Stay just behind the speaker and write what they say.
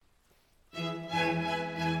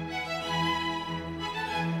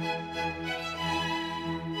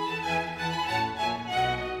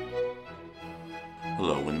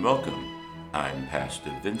and welcome. I'm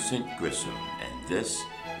Pastor Vincent Grissom, and this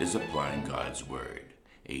is Applying God's Word,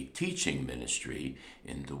 a teaching ministry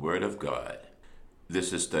in the Word of God.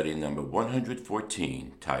 This is study number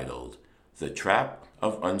 114, titled, The Trap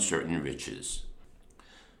of Uncertain Riches.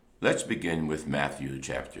 Let's begin with Matthew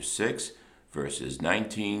chapter 6, verses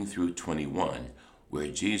 19 through 21, where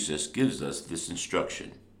Jesus gives us this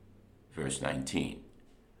instruction. Verse 19,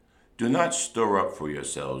 Do not store up for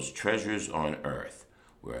yourselves treasures on earth,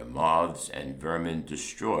 where moths and vermin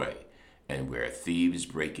destroy, and where thieves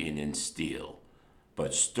break in and steal.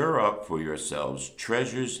 But stir up for yourselves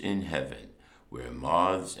treasures in heaven, where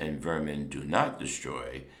moths and vermin do not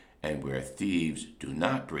destroy, and where thieves do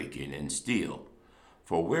not break in and steal.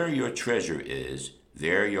 For where your treasure is,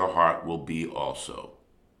 there your heart will be also.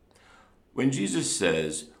 When Jesus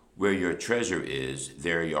says, where your treasure is,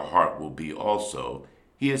 there your heart will be also,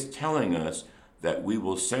 he is telling us that we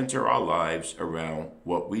will center our lives around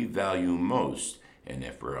what we value most, and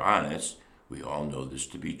if we're honest, we all know this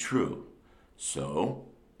to be true. So,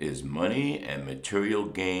 is money and material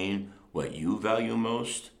gain what you value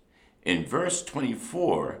most? In verse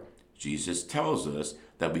 24, Jesus tells us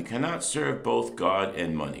that we cannot serve both God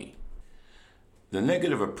and money. The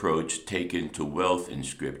negative approach taken to wealth in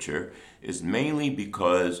Scripture is mainly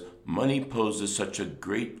because money poses such a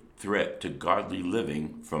great threat to godly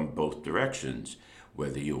living from both directions,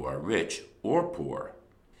 whether you are rich or poor.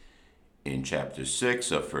 In chapter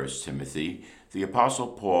 6 of 1 Timothy, the Apostle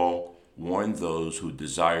Paul warned those who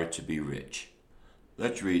desire to be rich.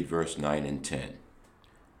 Let's read verse 9 and 10.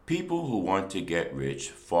 People who want to get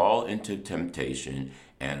rich fall into temptation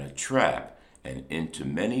and a trap, and into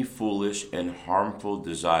many foolish and harmful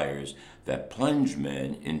desires that plunge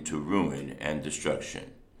men into ruin and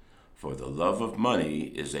destruction. For the love of money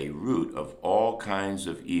is a root of all kinds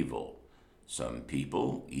of evil. Some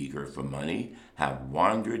people, eager for money, have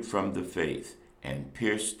wandered from the faith and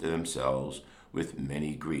pierced themselves with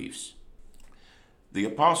many griefs. The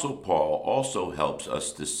Apostle Paul also helps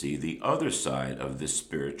us to see the other side of this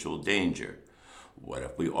spiritual danger. What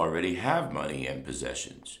if we already have money and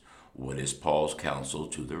possessions? What is Paul's counsel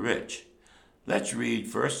to the rich? Let's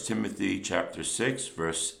read 1 Timothy chapter 6,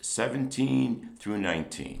 verse 17 through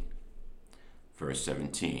 19. Verse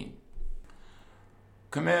 17.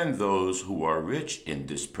 Command those who are rich in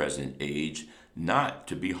this present age not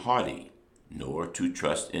to be haughty, nor to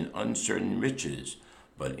trust in uncertain riches,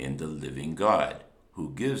 but in the living God, who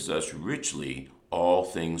gives us richly all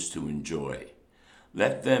things to enjoy.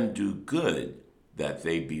 Let them do good, that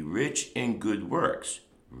they be rich in good works,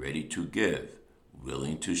 ready to give,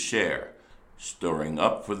 willing to share, storing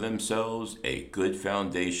up for themselves a good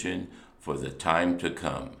foundation for the time to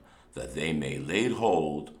come, that they may lay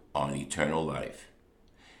hold on eternal life.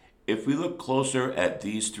 If we look closer at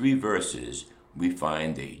these three verses, we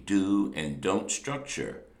find a do and don't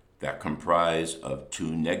structure that comprise of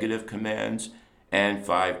 2 negative commands and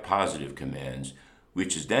 5 positive commands,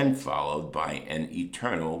 which is then followed by an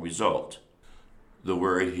eternal result. The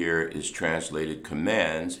word here is translated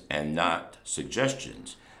commands and not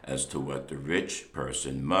suggestions as to what the rich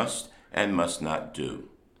person must and must not do.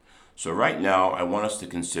 So right now, I want us to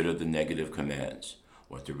consider the negative commands,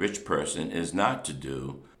 what the rich person is not to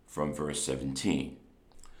do from verse 17.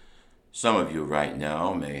 Some of you right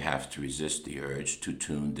now may have to resist the urge to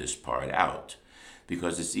tune this part out,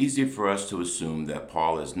 because it's easy for us to assume that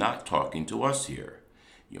Paul is not talking to us here.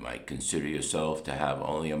 You might consider yourself to have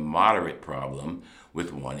only a moderate problem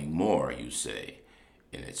with wanting more, you say,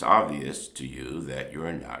 and it's obvious to you that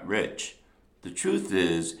you're not rich. The truth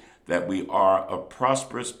is that we are a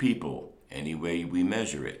prosperous people, any way we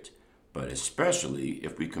measure it, but especially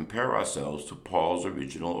if we compare ourselves to Paul's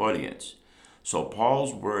original audience. So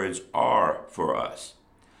Paul's words are for us.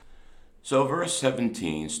 So verse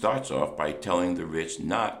 17 starts off by telling the rich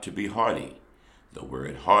not to be haughty. The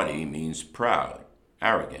word haughty means proud,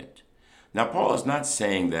 arrogant. Now, Paul is not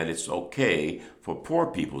saying that it's okay for poor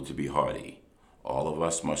people to be haughty. All of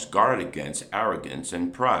us must guard against arrogance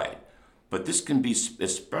and pride, but this can be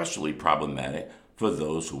especially problematic for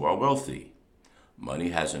those who are wealthy. Money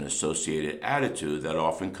has an associated attitude that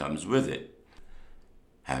often comes with it.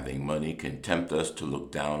 Having money can tempt us to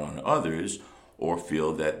look down on others or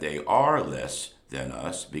feel that they are less than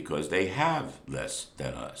us because they have less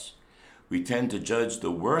than us. We tend to judge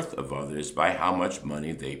the worth of others by how much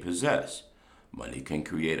money they possess. Money can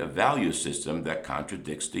create a value system that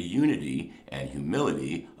contradicts the unity and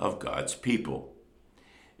humility of God's people.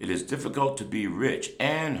 It is difficult to be rich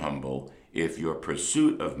and humble if your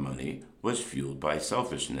pursuit of money was fueled by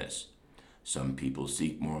selfishness. Some people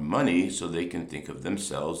seek more money so they can think of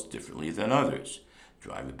themselves differently than others,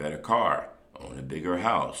 drive a better car, own a bigger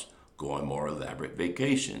house, go on more elaborate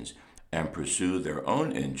vacations, and pursue their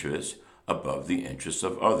own interests above the interests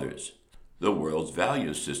of others. The world's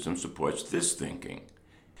value system supports this thinking.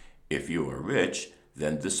 If you are rich,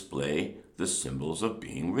 then display the symbols of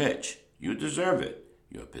being rich. You deserve it.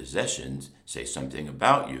 Your possessions say something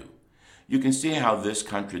about you. You can see how this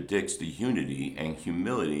contradicts the unity and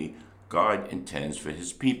humility God intends for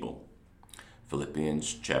his people.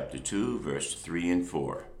 Philippians chapter 2, verse 3 and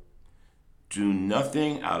 4. Do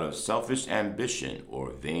nothing out of selfish ambition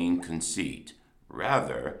or vain conceit.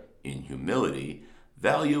 Rather, in humility,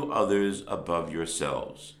 value others above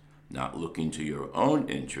yourselves, not looking to your own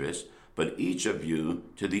interests, but each of you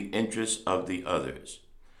to the interests of the others.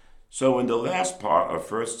 So in the last part of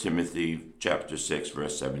 1 Timothy chapter 6,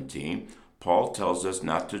 verse 17, Paul tells us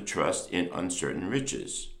not to trust in uncertain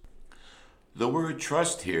riches. The word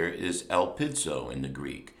trust here is elpizo in the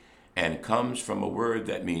Greek, and comes from a word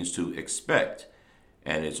that means to expect,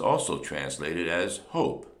 and it's also translated as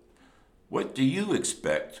hope. What do you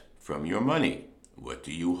expect from your money? What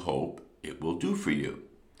do you hope it will do for you?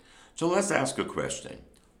 So let's ask a question.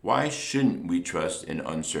 Why shouldn't we trust in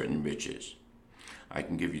uncertain riches? I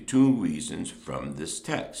can give you two reasons from this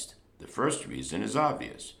text. The first reason is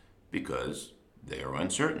obvious, because they are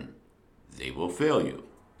uncertain. They will fail you.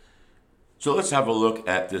 So let's have a look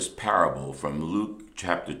at this parable from Luke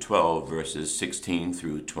chapter 12, verses 16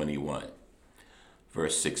 through 21.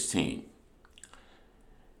 Verse 16.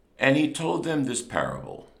 And he told them this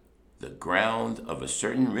parable. The ground of a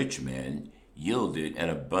certain rich man yielded an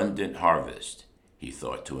abundant harvest. He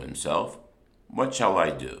thought to himself, what shall I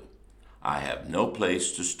do? I have no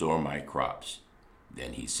place to store my crops.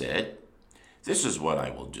 Then he said, this is what I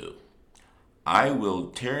will do. I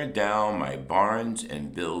will tear down my barns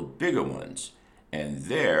and build bigger ones, and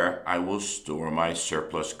there I will store my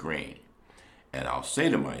surplus grain. And I'll say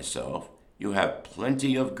to myself, you have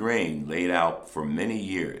plenty of grain laid out for many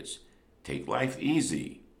years. Take life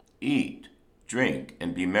easy, eat, drink,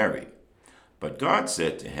 and be merry. But God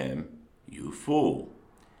said to him, you fool,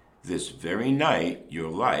 this very night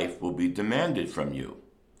your life will be demanded from you.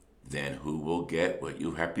 Then who will get what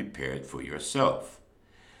you have prepared for yourself?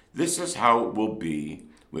 This is how it will be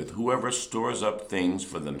with whoever stores up things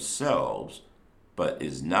for themselves, but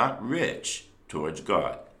is not rich towards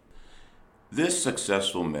God. This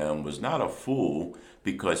successful man was not a fool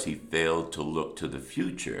because he failed to look to the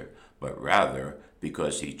future, but rather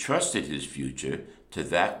because he trusted his future to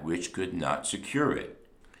that which could not secure it.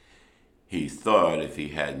 He thought if he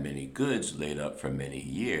had many goods laid up for many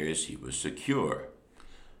years, he was secure.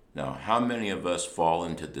 Now, how many of us fall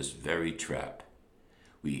into this very trap?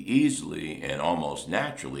 We easily and almost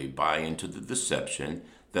naturally buy into the deception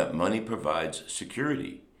that money provides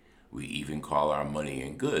security. We even call our money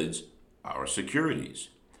and goods our securities.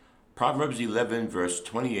 Proverbs 11 verse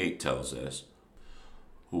 28 tells us,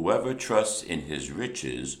 whoever trusts in his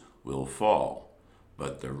riches will fall,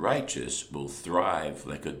 but the righteous will thrive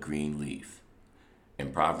like a green leaf.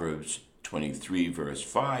 And Proverbs 23 verse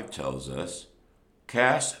 5 tells us,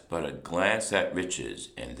 cast but a glance at riches,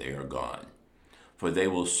 and they are gone. For they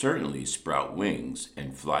will certainly sprout wings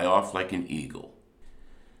and fly off like an eagle.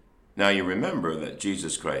 Now you remember that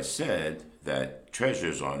Jesus Christ said that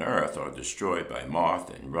treasures on earth are destroyed by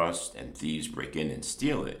moth and rust, and thieves break in and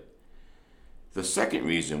steal it. The second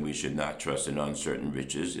reason we should not trust in uncertain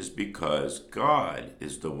riches is because God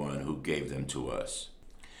is the one who gave them to us.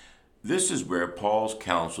 This is where Paul's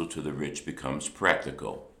counsel to the rich becomes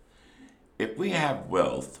practical. If we have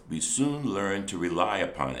wealth, we soon learn to rely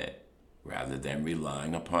upon it, rather than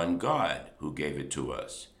relying upon God who gave it to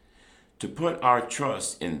us. To put our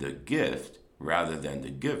trust in the gift rather than the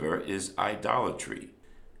giver is idolatry.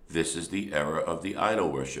 This is the error of the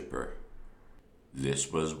idol worshiper.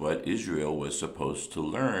 This was what Israel was supposed to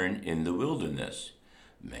learn in the wilderness.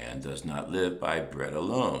 Man does not live by bread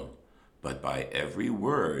alone, but by every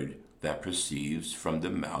word that proceeds from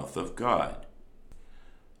the mouth of God.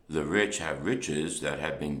 The rich have riches that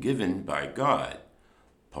have been given by God.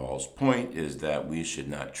 Paul's point is that we should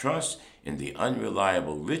not trust in the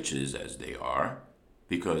unreliable riches as they are,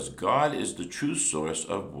 because God is the true source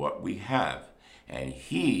of what we have, and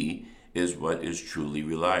He is what is truly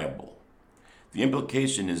reliable. The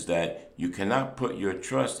implication is that you cannot put your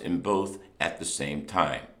trust in both at the same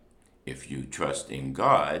time. If you trust in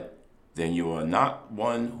God, then you are not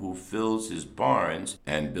one who fills his barns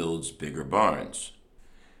and builds bigger barns.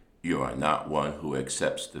 You are not one who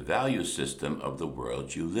accepts the value system of the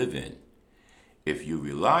world you live in. If you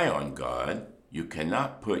rely on God, you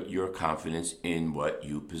cannot put your confidence in what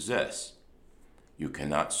you possess. You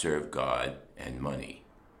cannot serve God and money.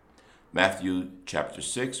 Matthew chapter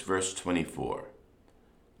 6, verse 24.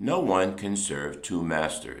 No one can serve two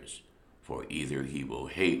masters, for either he will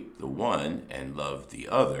hate the one and love the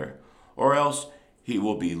other, or else he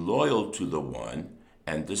will be loyal to the one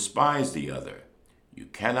and despise the other. You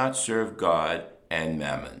cannot serve God and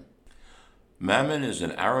mammon. Mammon is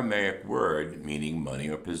an Aramaic word meaning money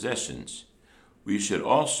or possessions. We should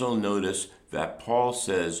also notice that Paul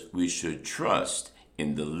says we should trust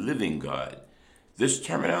in the living God. This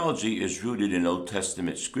terminology is rooted in Old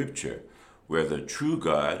Testament scripture, where the true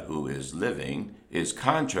God, who is living, is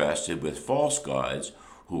contrasted with false gods,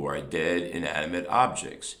 who are dead, inanimate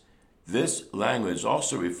objects. This language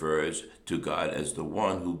also refers to God as the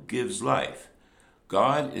one who gives life.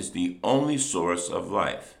 God is the only source of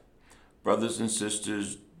life. Brothers and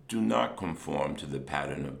sisters, do not conform to the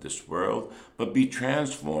pattern of this world, but be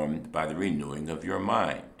transformed by the renewing of your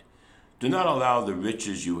mind. Do not allow the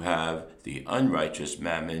riches you have, the unrighteous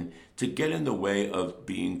mammon, to get in the way of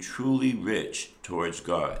being truly rich towards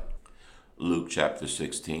God. Luke chapter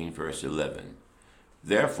 16, verse 11.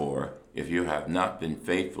 Therefore, if you have not been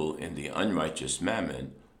faithful in the unrighteous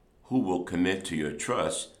mammon, who will commit to your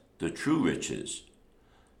trust the true riches?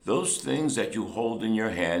 Those things that you hold in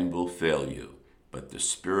your hand will fail you, but the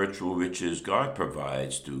spiritual riches God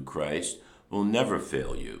provides through Christ will never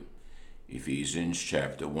fail you. Ephesians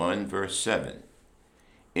chapter 1, verse 7.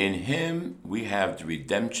 In him we have the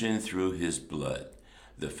redemption through his blood,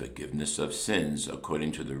 the forgiveness of sins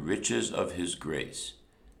according to the riches of his grace.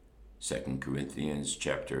 2 Corinthians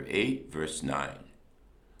chapter 8, verse 9.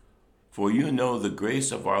 For you know the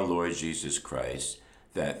grace of our Lord Jesus Christ,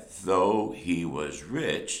 that though he was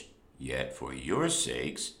rich, yet for your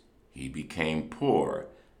sakes he became poor,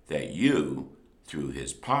 that you, through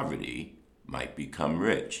his poverty, might become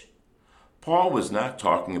rich. Paul was not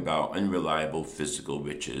talking about unreliable physical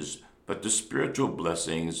riches, but the spiritual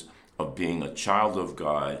blessings of being a child of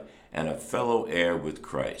God and a fellow heir with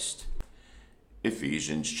Christ.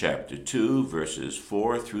 Ephesians chapter 2, verses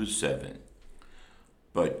 4 through 7.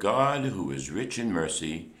 But God, who is rich in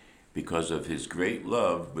mercy, because of his great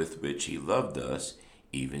love with which he loved us,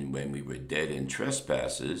 even when we were dead in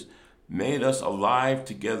trespasses, made us alive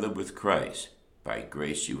together with Christ. By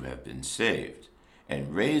grace you have been saved,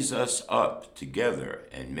 and raised us up together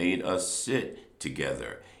and made us sit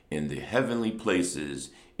together in the heavenly places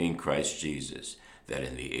in Christ Jesus, that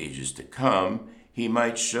in the ages to come he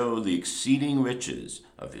might show the exceeding riches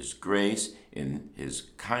of his grace in his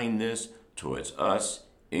kindness towards us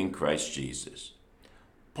in Christ Jesus.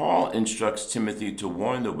 Paul instructs Timothy to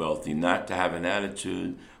warn the wealthy not to have an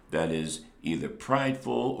attitude that is either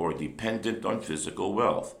prideful or dependent on physical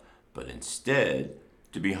wealth, but instead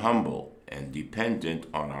to be humble and dependent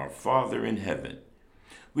on our Father in heaven.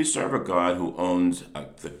 We serve a God who owns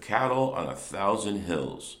the cattle on 1,000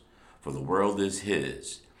 hills, for the world is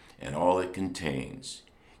his and all it contains.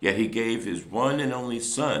 Yet he gave his one and only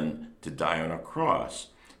Son to die on a cross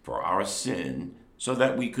for our sin, so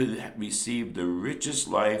that we could receive the richest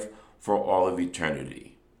life for all of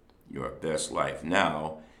eternity. Your best life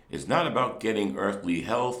now is not about getting earthly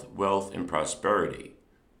health, wealth, and prosperity.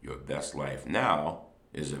 Your best life now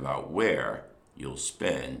is about where you'll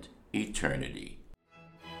spend eternity.